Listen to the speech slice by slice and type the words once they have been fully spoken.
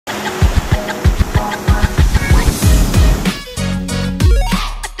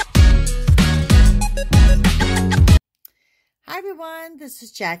everyone, this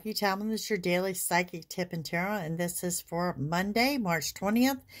is Jackie Tomlin. This is your daily psychic tip and tarot, and this is for Monday, March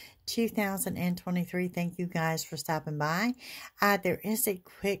 20th, 2023. Thank you guys for stopping by. There is a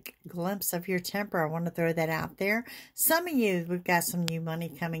quick glimpse of your temper. I want to throw that out there. Some of you, we've got some new money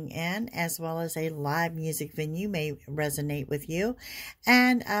coming in, as well as a live music venue may resonate with you,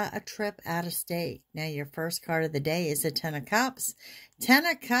 and a trip out of state. Now, your first card of the day is a 10 of Cups. 10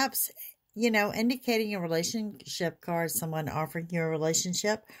 of Cups, you know, indicating a relationship card, someone offering you a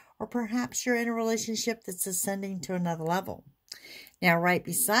relationship, or perhaps you're in a relationship that's ascending to another level. Now, right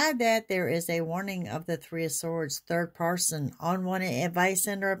beside that, there is a warning of the Three of Swords, third person, unwanted advice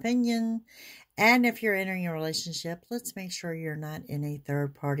and or opinion. And if you're entering a relationship, let's make sure you're not in a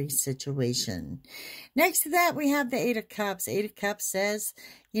third-party situation. Next to that, we have the Eight of Cups. Eight of Cups says,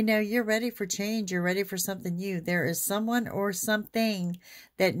 you know, you're ready for change. You're ready for something new. There is someone or something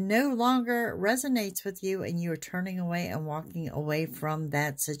that no longer resonates with you, and you are turning away and walking away from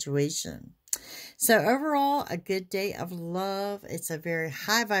that situation. So overall, a good day of love. It's a very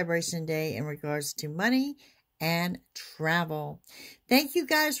high vibration day in regards to money and travel. Thank you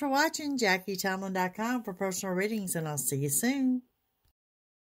guys for watching. JackieTomlin.com for personal readings, and I'll see you soon.